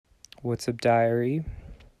What's up, diary?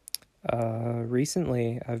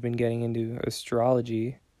 Recently, I've been getting into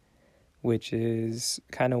astrology, which is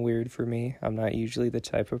kind of weird for me. I'm not usually the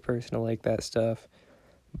type of person to like that stuff,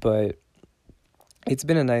 but it's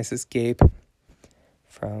been a nice escape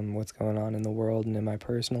from what's going on in the world and in my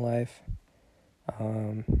personal life.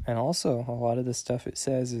 And also, a lot of the stuff it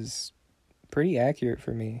says is pretty accurate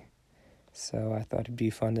for me. So I thought it'd be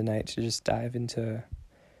fun tonight to just dive into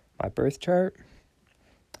my birth chart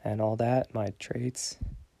and all that, my traits,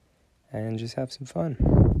 and just have some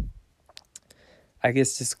fun. I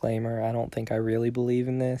guess disclaimer, I don't think I really believe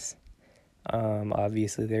in this.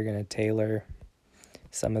 Obviously, they're going to tailor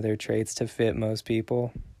some of their traits to fit most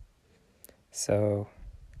people. So,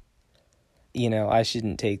 I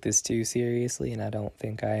shouldn't take this too seriously, and I don't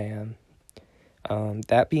think I am.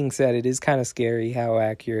 That being said, it is kind of scary how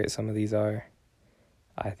accurate some of these are.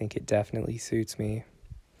 I think it definitely suits me.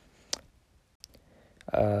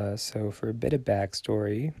 So for a bit of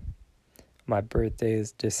backstory, my birthday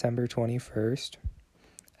is December 21st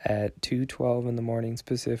at 2:12 in the morning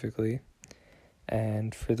specifically,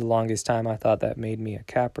 and for the longest time I thought that made me a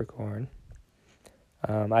Capricorn.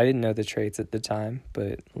 I didn't know the traits at the time,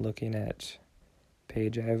 but looking at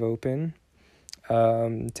page I have open,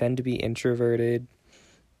 tend to be introverted,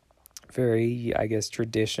 very,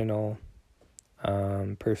 traditional,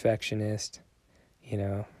 perfectionist,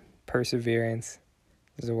 perseverance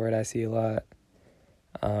is a word I see a lot,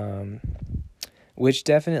 which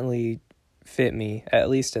definitely fit me, at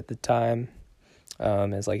least at the time,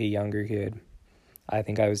 as like a younger kid. I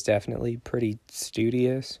think I was definitely pretty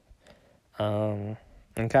studious, and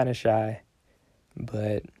kind of shy,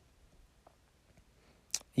 but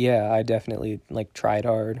yeah, I definitely tried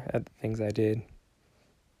hard at the things I did,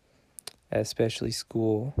 especially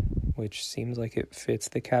school, which seems like it fits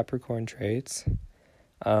the Capricorn traits.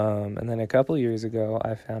 And then a couple years ago,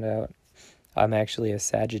 I found out I'm actually a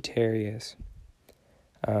Sagittarius.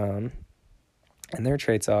 And their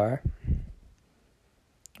traits are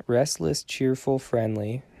restless, cheerful,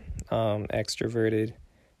 friendly, extroverted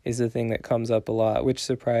is a thing that comes up a lot, which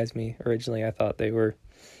surprised me. Originally, I thought they were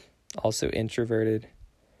also introverted.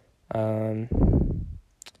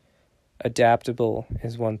 Adaptable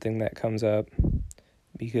is one thing that comes up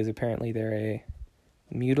because apparently they're a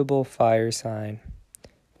mutable fire sign,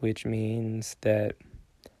 which means that,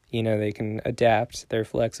 they can adapt, they're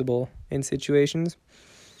flexible in situations,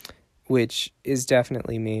 which is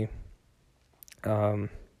definitely me. I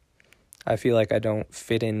feel like I don't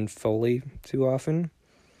fit in fully too often,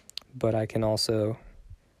 but I can also,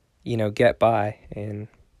 get by in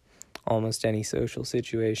almost any social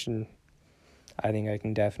situation. I think I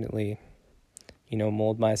can definitely,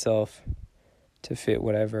 mold myself to fit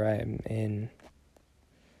whatever I am in.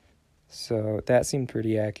 So that seemed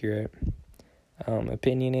pretty accurate.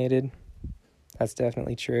 Opinionated, that's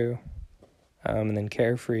definitely true. And then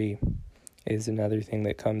carefree is another thing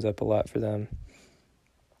that comes up a lot for them,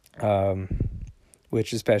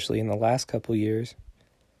 which especially in the last couple years,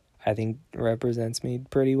 I think represents me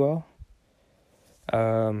pretty well.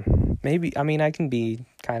 I can be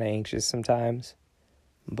kind of anxious sometimes,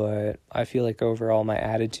 but I feel like overall my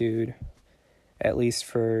attitude, at least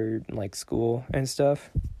for school and stuff,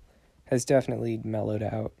 has definitely mellowed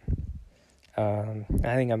out.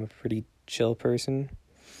 I think I'm a pretty chill person,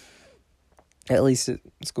 at least at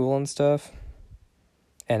school and stuff,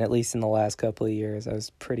 and at least in the last couple of years, I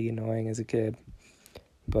was pretty annoying as a kid,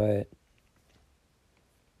 but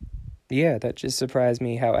yeah, that just surprised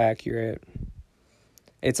me how accurate.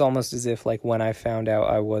 It's almost as if when I found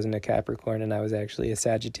out I wasn't a Capricorn and I was actually a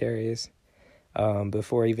Sagittarius,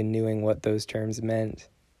 before even knowing what those terms meant,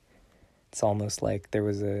 it's almost like there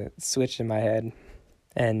was a switch in my head,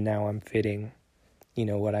 and now I'm fitting,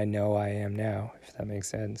 what I know I am now, if that makes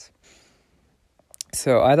sense.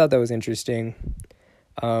 So I thought that was interesting.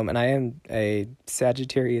 And I am a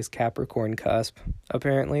Sagittarius Capricorn cusp,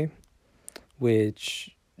 apparently,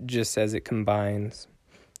 which just says it combines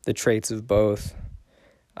the traits of both.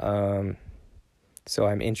 So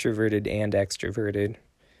I'm introverted and extroverted,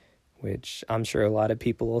 which I'm sure a lot of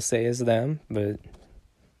people will say is them, but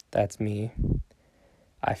that's me.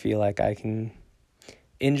 I feel like I can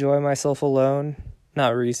enjoy myself alone.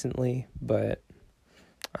 Not recently, but,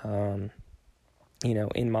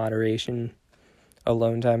 in moderation.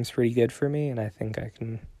 Alone time's pretty good for me, and I think I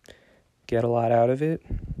can get a lot out of it.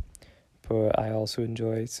 But I also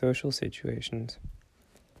enjoy social situations.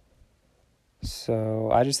 So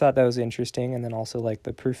I just thought that was interesting, and then also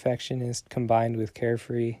the perfectionist combined with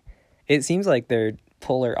carefree. It seems like they're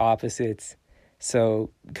polar opposites,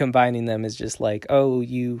 so combining them is just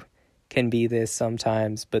you can be this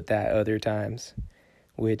sometimes, but that other times,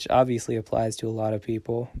 which obviously applies to a lot of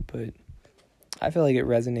people, but I feel like it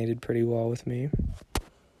resonated pretty well with me.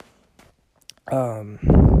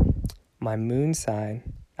 My moon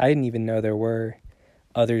sign, I didn't even know there were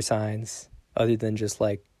other signs other than just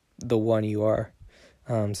like the one you are.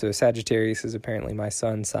 So Sagittarius is apparently my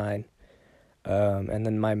sun sign. And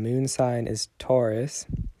then my moon sign is Taurus.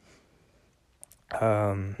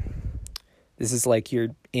 This is like your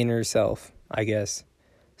inner self, I guess.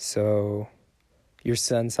 So your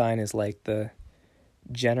sun sign is like the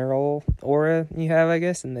general aura you have, I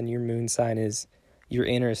guess, and then your moon sign is your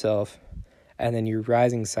inner self, and then your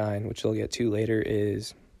rising sign, which we'll get to later,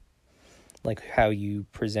 is like how you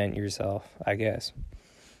present yourself, I guess.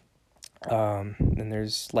 And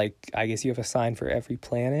there's like, I guess you have a sign for every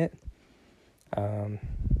planet. Don't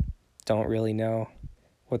really know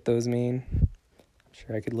what those mean. I'm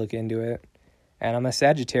sure I could look into it. And I'm a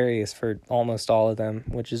Sagittarius for almost all of them,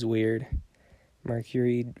 which is weird.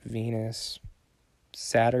 Mercury, Venus,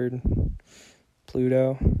 Saturn,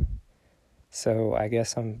 Pluto. So I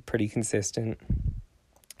guess I'm pretty consistent.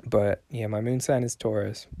 But yeah, my moon sign is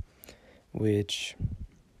Taurus, which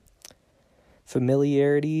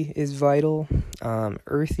familiarity is vital.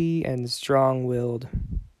 Earthy and strong-willed.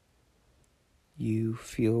 You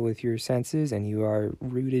feel with your senses and you are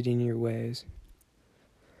rooted in your ways.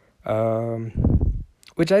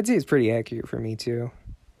 Which I'd say is pretty accurate for me too.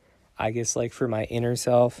 I guess like for my inner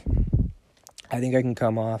self, I think I can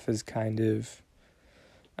come off as kind of,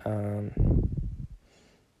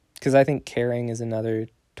 because I think caring is another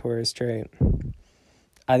Taurus trait.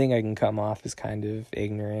 I think I can come off as kind of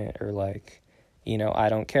ignorant or like, I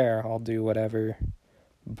don't care, I'll do whatever.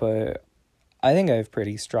 But I think I have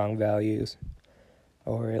pretty strong values,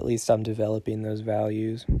 or at least I'm developing those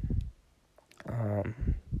values.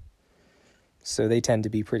 So they tend to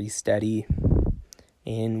be pretty steady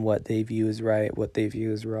in what they view as right, what they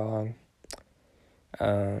view as wrong.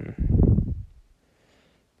 I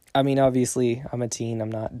mean, obviously, I'm a teen.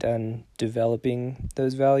 I'm not done developing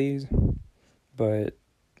those values, but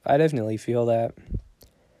I definitely feel that.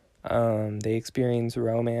 They experience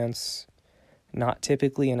romance, not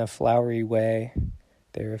typically in a flowery way.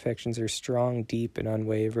 Their affections are strong, deep, and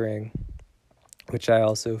unwavering, which I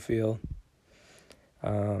also feel.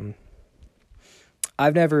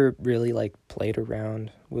 I've never really, played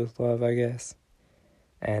around with love, I guess.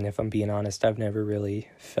 And if I'm being honest, I've never really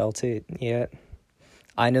felt it yet.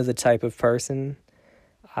 I know the type of person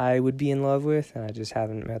I would be in love with, and I just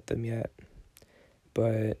haven't met them yet.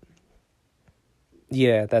 But,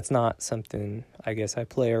 yeah, that's not something I guess I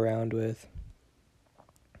play around with.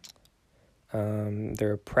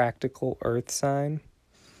 They're a practical earth sign,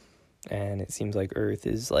 and it seems like earth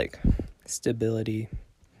is, stability.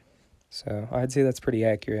 So I'd say that's pretty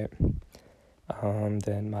accurate.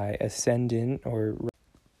 Then my ascendant,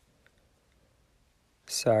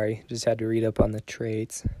 sorry, just had to read up on the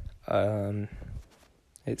traits.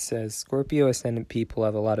 It says, Scorpio ascendant people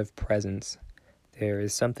have a lot of presence. There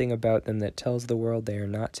is something about them that tells the world they are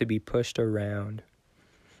not to be pushed around.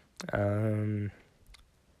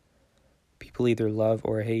 People either love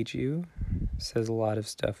or hate you. Says a lot of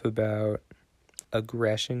stuff about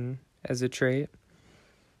aggression as a trait.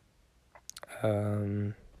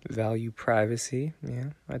 Value privacy. Yeah,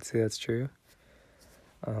 I'd say that's true.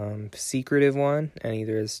 Secretive one, and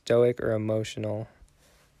either is stoic or emotional.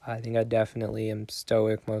 I think I definitely am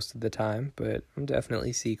stoic most of the time, but I'm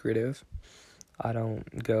definitely secretive. I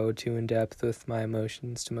don't go too in depth with my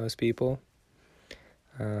emotions to most people.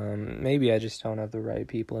 Maybe I just don't have the right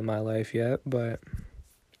people in my life yet, but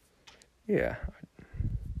yeah,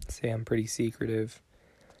 I'd say I'm pretty secretive.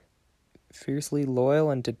 Fiercely loyal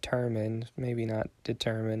and determined. Maybe not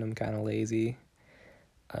determined, I'm kind of lazy.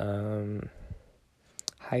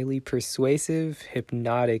 Highly persuasive,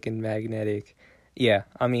 hypnotic, and magnetic. Yeah,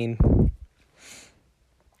 I mean,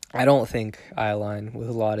 I don't think I align with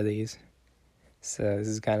a lot of these. So this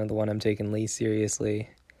is kind of the one I'm taking least seriously.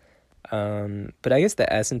 But I guess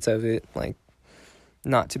the essence of it,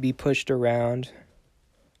 not to be pushed around.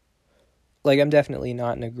 I'm definitely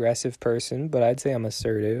not an aggressive person, but I'd say I'm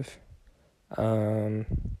assertive. I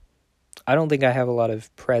don't think I have a lot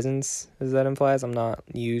of presence, as that implies. I'm not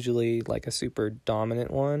usually, a super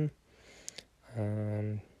dominant one.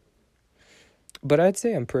 But I'd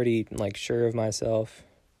say I'm pretty, sure of myself.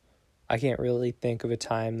 I can't really think of a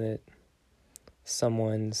time that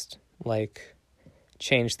someone's,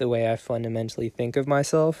 changed the way I fundamentally think of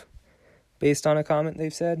myself based on a comment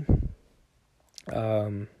they've said.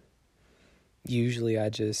 Usually I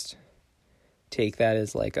just take that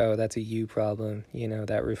as oh, that's a you problem,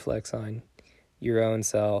 that reflects on your own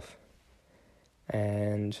self.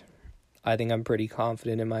 And I think I'm pretty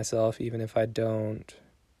confident in myself, even if I don't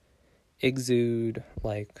exude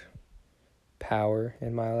like power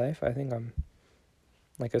in my life. I think I'm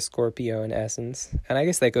like a Scorpio in essence. And I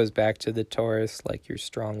guess that goes back to the Taurus, like you're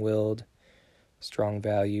strong-willed,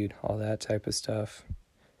 strong-valued, all that type of stuff.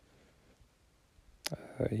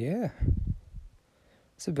 Yeah,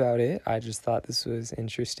 that's about it. I just thought this was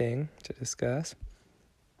interesting to discuss.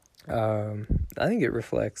 I think it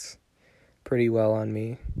reflects pretty well on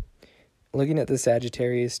me. Looking at the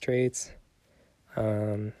Sagittarius traits,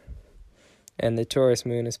 and the Taurus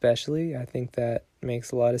moon especially, I think that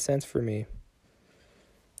makes a lot of sense for me.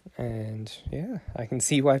 And yeah, I can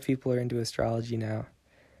see why people are into astrology now.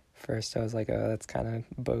 First I was like, oh, that's kind of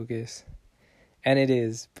bogus. And it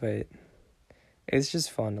is, but it's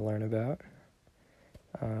just fun to learn about.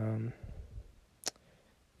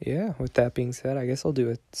 Yeah, with that being said, I guess I'll do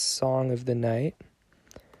a song of the night.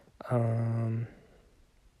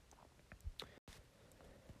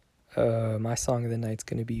 My song of the night's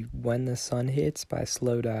going to be When the Sun Hits by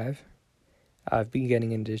Slow Dive. I've been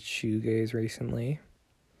getting into shoegaze recently.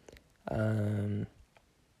 And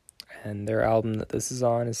their album that this is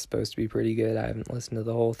on is supposed to be pretty good. I haven't listened to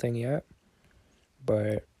the whole thing yet.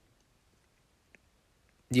 But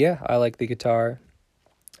yeah, I like the guitar.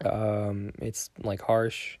 It's like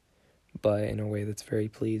harsh, but in a way that's very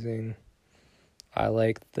pleasing. I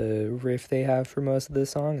like the riff they have for most of the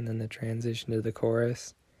song, and then the transition to the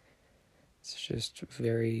chorus. It's just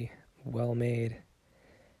very well made.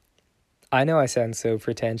 I know I sound so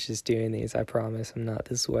pretentious doing these. I promise I'm not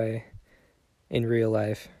this way in real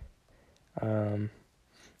life. I'm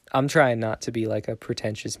trying not to be like a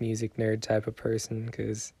pretentious music nerd type of person,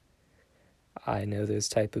 because I know those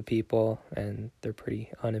type of people and they're pretty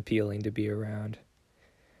unappealing to be around.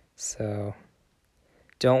 So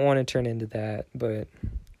don't want to turn into that, but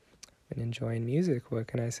I've been enjoying music. What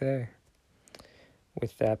can I say?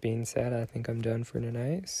 With that being said, I think I'm done for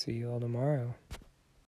tonight. See you all tomorrow.